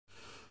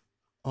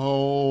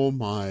Oh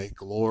my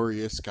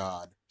glorious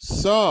God.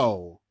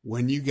 So,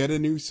 when you get a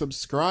new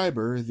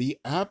subscriber, the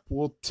app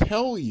will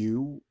tell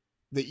you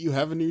that you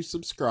have a new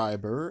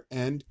subscriber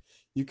and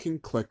you can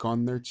click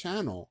on their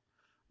channel.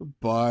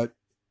 But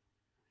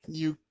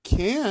you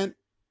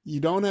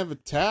don't have a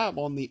tab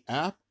on the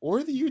app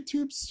or the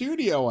YouTube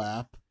Studio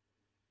app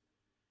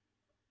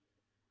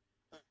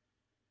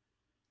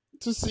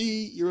to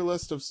see your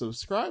list of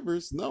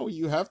subscribers. No,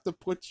 you have to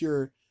put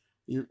your,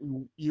 your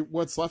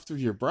what's left of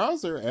your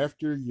browser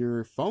after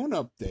your phone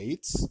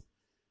updates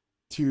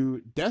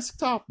to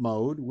desktop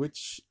mode,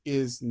 which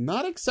is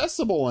not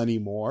accessible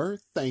anymore.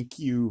 Thank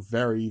you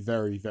very,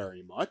 very,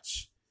 very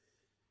much.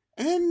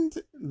 And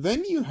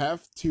then you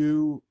have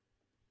to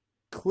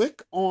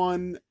click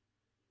on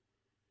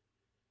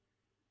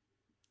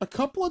a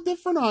couple of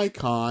different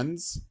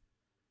icons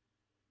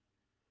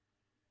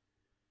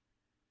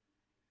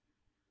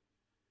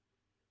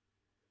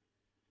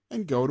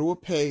and go to a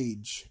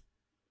page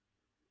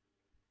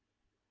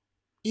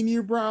in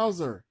your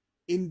browser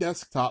in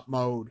desktop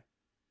mode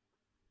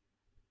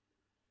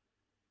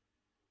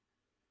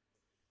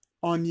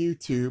on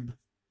YouTube,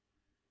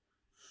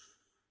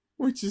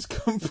 which is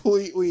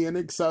completely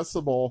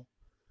inaccessible.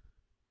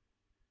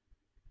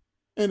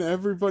 And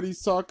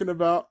everybody's talking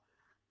about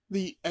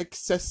the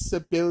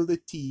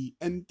accessibility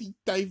and the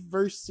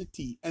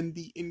diversity and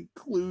the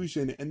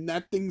inclusion, and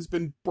that thing's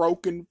been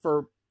broken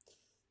for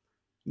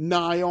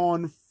nigh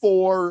on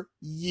 4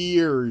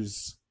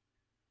 years.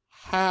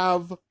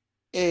 Have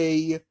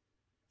a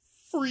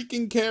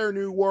freaking care,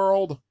 New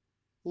World.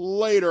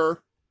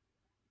 Later.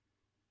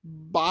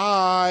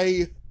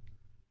 Bye.